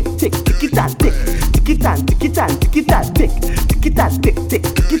and tick, tick, tick it and tick, tick it and tick it and tick it and tick, tick it and tick, tick,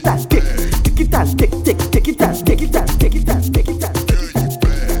 tick it and tick, tick it and tick, tick, tick it and tick it and tick it and tick it and tick it and.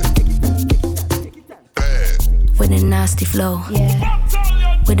 With a nasty flow, yeah.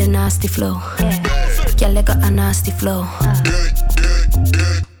 With a nasty flow, yeah. Girl, I got a nasty flow.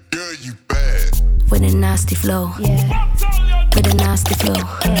 With a nasty flow, yeah. With a nasty flow,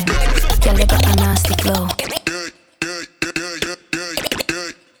 yeah. Girl, I got a nasty flow.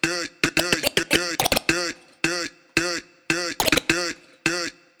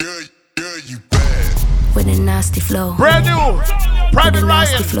 With a nasty flow, brand new, Private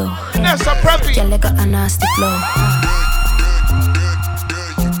Ryan, Nessa Preppy. Girl, I got a nasty flow.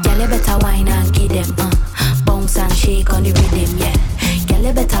 Girl, you better wine and give them, bounce and shake on the rhythm, yeah. Girl,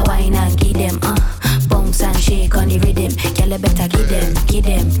 you better wine and give them, bounce and shake. shake on the rhythm. Girl, you better give them,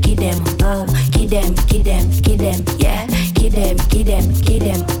 whoa. Give them, yeah. Give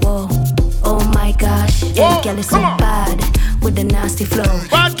them, whoa. Oh my gosh, hey, girl is so bad with the nasty flow.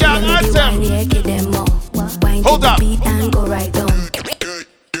 Bad girl, wine, yeah, give them more. Wine to the beat and go right down.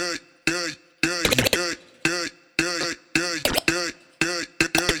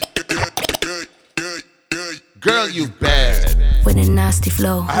 Girl, you bad. With a nasty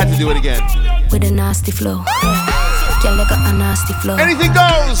flow. I had to do it again. With a nasty flow. Girl, you got a nasty flow. Anything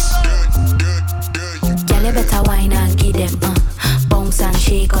goes. Girl, you better wine and give them, bounce and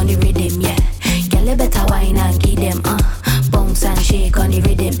shake on the rhythm, yeah. Girl, you better wine and give them, bounce and shake on the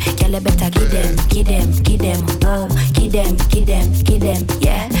rhythm. Girl, you better give them, whoa. Give them,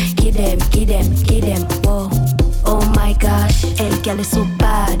 yeah. Give them, whoa. Oh my gosh, hey, girl is so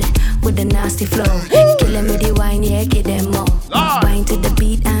bad with the nasty flow. Kill them with the wine, yeah, give them more. Wine to the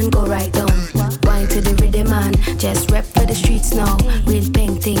beat and go right down. Wine to the rhythm, man. Just rep for the streets now. Real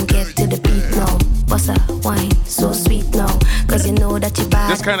painting, get to the beat now. What's up, wine, so sweet now. Cause you know that you're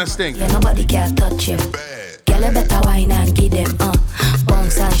bad. This kind of stink. Yeah, nobody can touch you. Girl, you better wine and give them,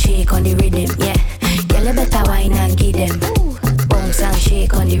 bounce and shake on the rhythm, yeah. Girl, you better wine and give them, bounce and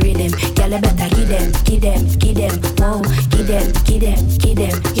shake on the rhythm. Girl, you better give them, whoa. Give them,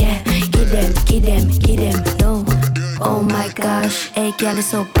 yeah. Give them, no. Oh my gosh, hey, girl is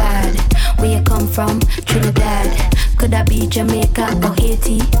so bad. Where you come from? Trinidad. Could that be Jamaica or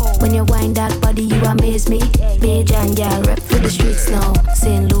Haiti? When you wind that body, you amaze me. Major and girl, rep for the streets now.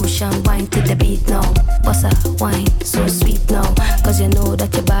 St. Lucian, wine to the beat now. What's up, wine, so sweet now. Cause you know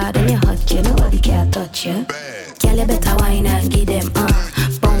that you're bad and you're hot, you nobody can touch you. Girl, you better wine and give them,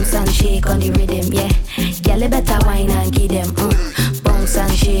 bounce and shake on the rhythm, yeah. Girl, you better wine and give them, bounce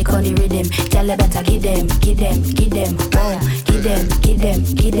and shake on the rhythm. Girl, you better give them, whoa. Give them,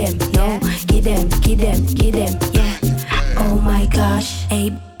 no. Give them, yeah. Oh my gosh,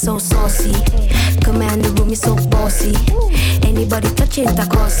 hey, so saucy. Command the room is so bossy. Anybody touch it, I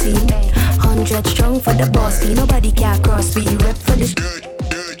cross it. 100 strong for the bossy. Nobody can cross me. Rep for the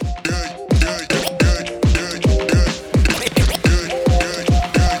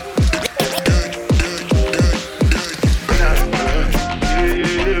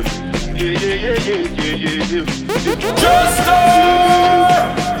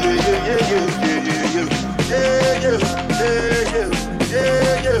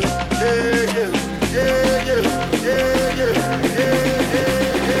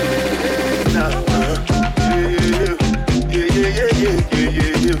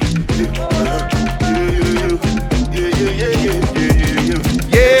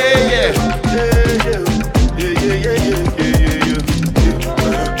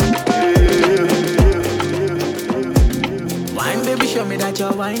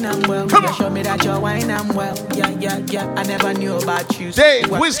wine and well. Yeah, show me that your wine and well. Yeah. I never knew about you. Dave,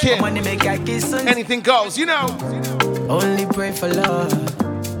 well. Wizkid. Money make a kiss and anything goes, you know. Only pray for love,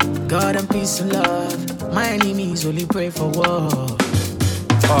 God and peace and love. My enemies only pray for war.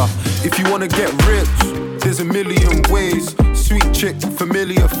 If you wanna get rich, there's a million ways. Sweet chick,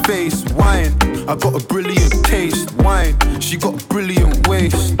 familiar face. Wine, I got a brilliant taste. Wine, she got a brilliant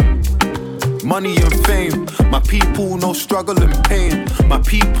waist. Money and fame, my people no struggle and pain. My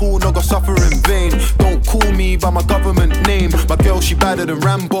people no go suffer in vain. Don't call me by my government name. My girl she badder than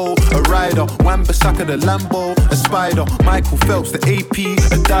Rambo, a rider. Wan-Bissaka the Lambo, a spider. Michael Phelps the AP,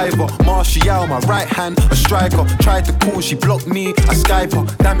 a diver. Martial my right hand, a striker. Tried to call, she blocked me, I Skype her.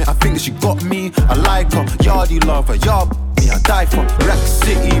 Damn it, I think she got me, I like her. Yardie love her, yard me, I die for. Rack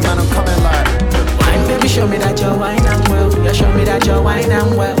City, man, I'm coming like. Wine, baby, show me that you're wine and well. Yeah, show me that you're wine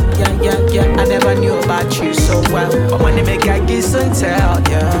and well. Yeah. I never knew about you so well. But when they make a kiss and tell,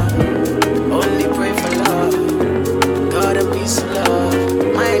 yeah. Only pray for love, God and peace and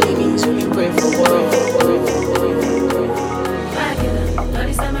love. My enemies only pray for war.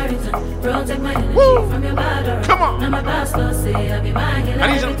 Protect my energy from your bother. Come on. Now my pastor say I be mine.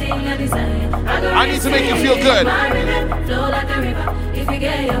 Everything I desire. I need to make you feel good. Flow like a river. If you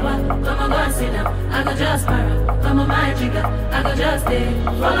get your one, come on, go and sit down. I go just borrow. Come on, my trigger. I go just stay.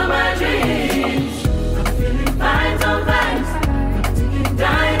 Follow my dreams. I'm feeling vibes on vibes. I'm taking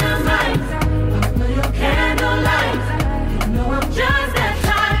dynamite. No, you candle light. You know I'm just that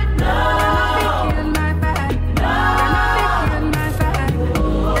type. No.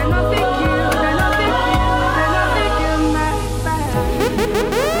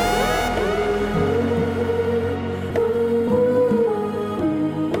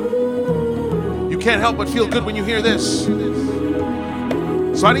 Can't help but feel good when you hear this.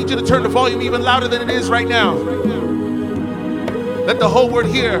 So I need you to turn the volume even louder than it is right now. Let the whole world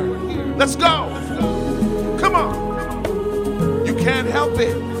hear. Let's go. Come Come on. You can't help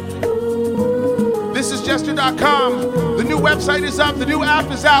it. This is Jester.com. The new website is up. The new app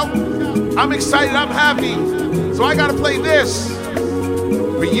is out. I'm excited. I'm happy. So I gotta play this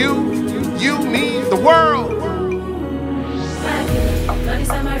for you, me, the world.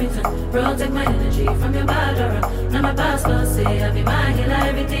 Protect my energy from your bad aura. Now my pastor say I be my healer,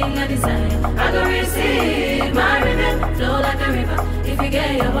 everything I desire. I go receive my rhythm, flow like a river. If you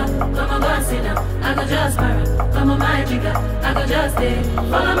get your one, come on, go and sit down. I go just para, come on my jigger. I go just stay,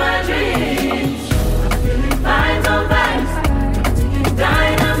 follow my dreams. I'm feeling vibes on vibes,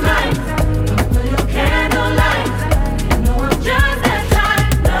 dynamite. No, you can't no lie. You know I'm just that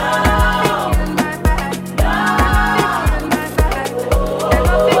type. No.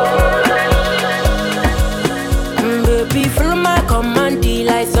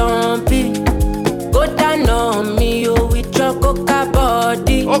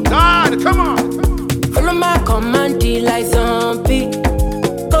 Oh God, come on. Follow my command like zombie.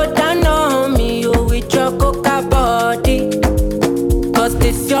 Go down on me, you with your coca body. Cause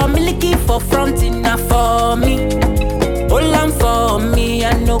this your milky for front enough for me. All I'm for me,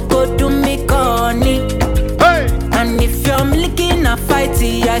 I no go do me corny. Hey. And if you're milky na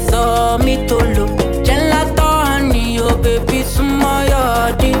fighty, I saw me to look. Gelato honey, oh baby, sumo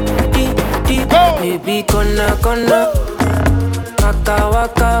yo di. Baby, gonna. Waka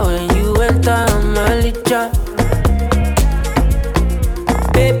waka when you enter Malicha.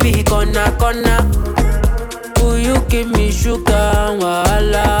 Baby, gonna. Will you give me sugar?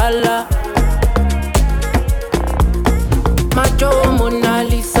 Wala. Macho Mona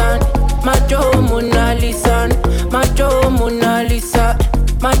Lisa. Macho Mona Lisa. Macho Mona Lisa.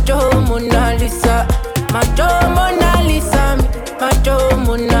 Macho Mona Lisa. Macho Mona Lisa. Macho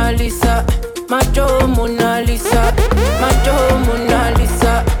Mona Lisa. Macho Mona Lisa. Macho Mona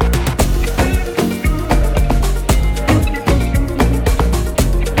Lisa.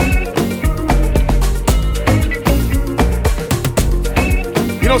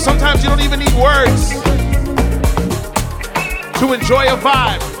 You know, sometimes you don't even need words to enjoy a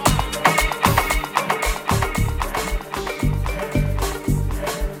vibe.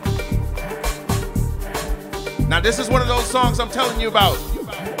 Now, this is one of those songs I'm telling you about.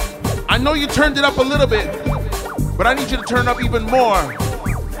 I know you turned it up a little bit, but I need you to turn up even more.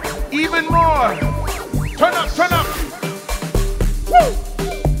 Even more. Turn up. Woo!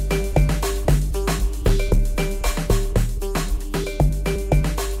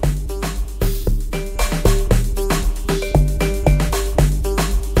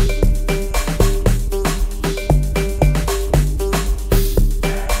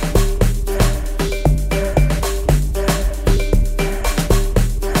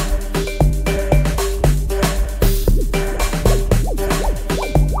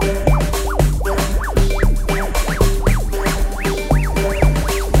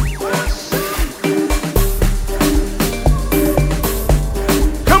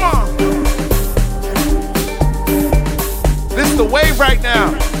 Right now.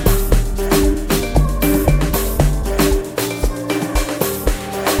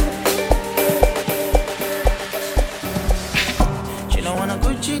 She don't want a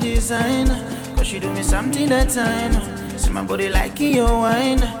Gucci design, cause she do me something that time. See my body like your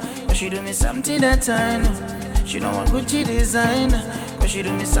wine, cause she do me something that time. She don't want Gucci design, cause she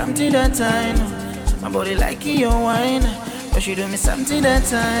do me something that time. See my body like your wine, cause she do me something that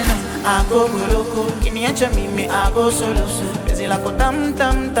time. I go loco, kiniacha mimi, I go solo. Busy like a tam.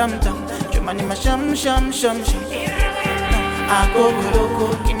 Chumani ma sham. I go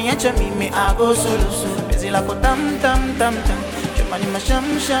loco, kiniacha mimi, I go solo. Busy like a tam. Chumani ma sham.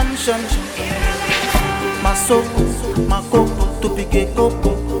 Masoko, makopo, tupige kopo,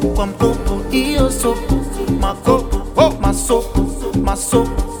 kwamkopo, iyo sopo. Makopo, masoko,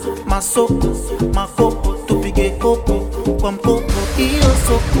 makopo, tupige kopo, kwamkopo, iyo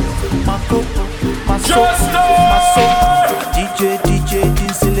sopo. Makopo, masoko. DJ,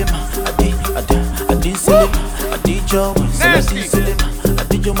 Dinsilema, Adinsilema, Adijawa, Dinsilema,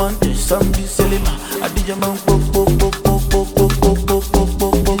 Adijaman, Sam Dinsilema, Adijaman,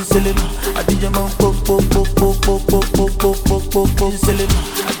 Dinsilema, Adijaman, Dinsilema,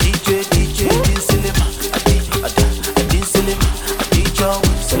 DJ, Dinsilema, Adinsilema, Adijawa,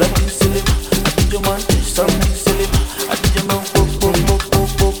 Dinsilema, Adijaman, Sam Dinsilema, Adijaman,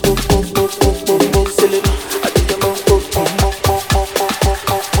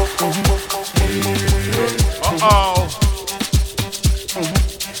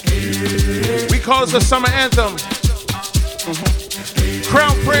 We call this a summer anthem.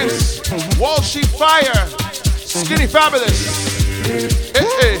 Crown Prince, Walshy Fire, Skinny Fabulous.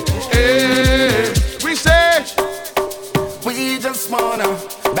 Hey. We say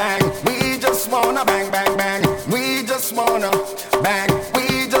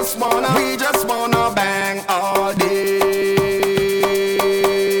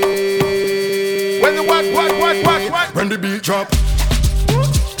the beat drop.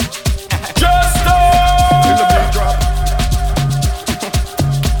 Jester! When the beat drop.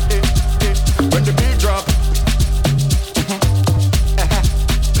 When the beat drop.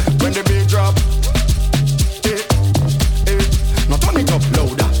 When the beat drop. Now turn it up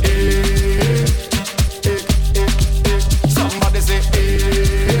louder. Somebody say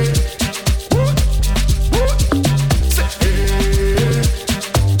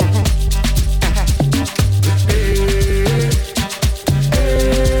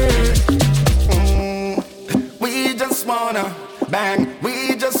we just wanna bang.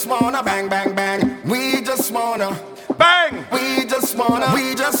 We just wanna bang, bang, bang. We just wanna bang. We just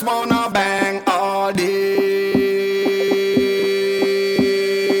wanna bang all day.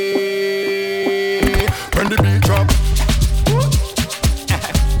 When the beat drop.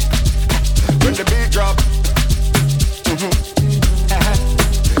 When the beat drop.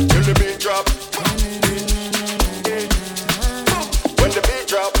 When the beat drop. When the beat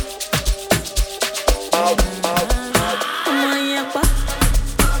drop.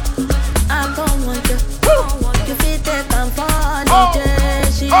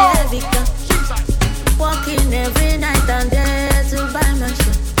 Walking every night and day to buy my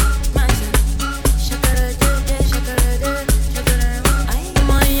shit.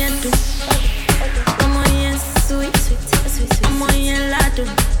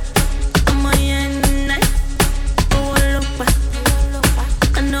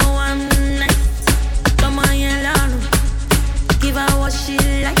 Give her what she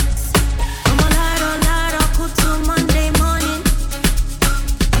likes. I'm a lado, cool to Monday morning.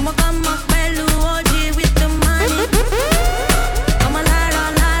 I'm a come up OG with the money. I'm a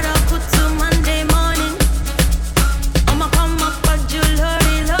lado, cool to Monday morning. I'm a come up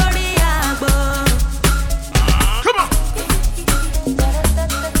Lori, Agbo. Come on.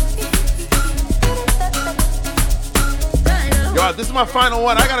 Yo, this is my final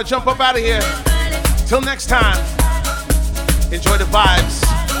one. I gotta jump up out of here. Till next time. Enjoy the vibes.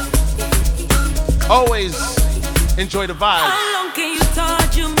 Always enjoy the vibes. How long can you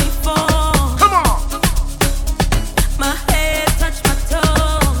torture me for? Come on. My head touch my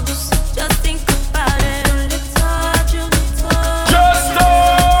toes. Just think about it. Only torture me toes. Jester!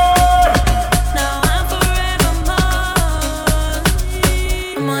 Now I'm forever more.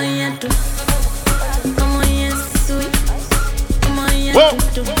 I'm on your do. I'm on your sweet. I'm on your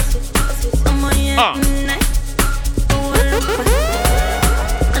do. I'm on your night.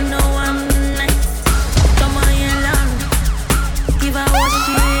 I know I'm nice. Come on, you love. Give her what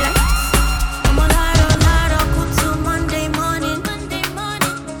she likes. I'm a lado, cool to Monday morning.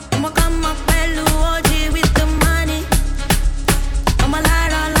 I'm a come up OG with the money. I'm a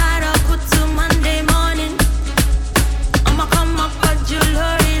lado, cool to Monday morning. I'm a come up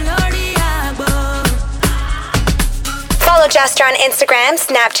Lori, Agbo. Follow Jester on Instagram,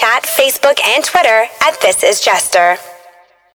 Snapchat, Facebook, and Twitter at This Is Jester.